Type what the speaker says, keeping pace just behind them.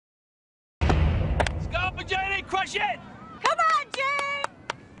Push it! Come on, Jane!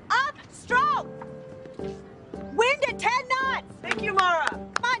 Up, stroke! Wind at 10 knots! Thank you, Maura.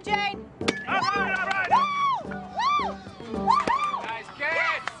 Come on, Jane! All right, all right! Woo! Woo! Woo! Nice Yes!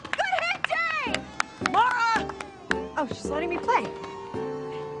 catch! Good hit, Jane! Maura! Oh, she's letting me play.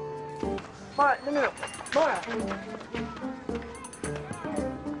 Maura, no. Maura.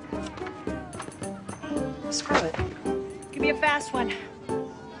 Screw it. Give me a fast one.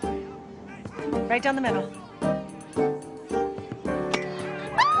 Right down the middle.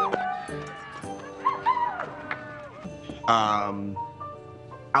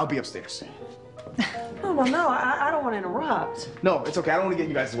 I'll be upstairs. Oh, well, no, I don't want to interrupt. No, it's okay. I don't want to get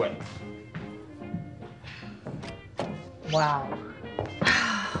you guys away. Wow.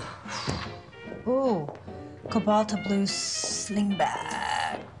 Ooh, cobalt blue sling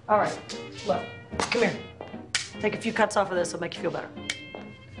bag. All right, look, come here. Take a few cuts off of this. It'll make you feel better.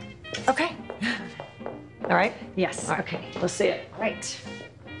 Okay. All right? Yes. All right. Okay. Let's see it. Right.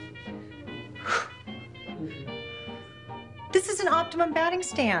 This is an optimum batting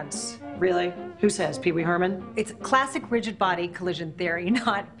stance. Really? Who says? Pee Wee Herman? It's classic rigid body collision theory,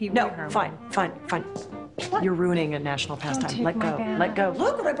 not Pee Wee No, Herman. fine. What? You're ruining a national pastime. take Let my go. bag. Let go.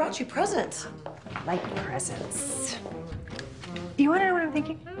 Look what I brought you presents. Like presents. You want to know what I'm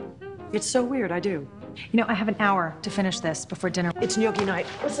thinking? It's so weird. I do. You know, I have an hour to finish this before dinner. It's gnocchi night.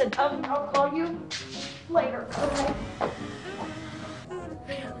 Listen, I'll call you later. Okay.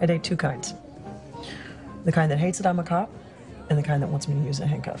 I date two kinds. The kind that hates that I'm a cop, and the kind that wants me to use the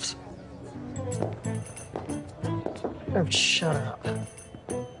handcuffs. Oh, shut up.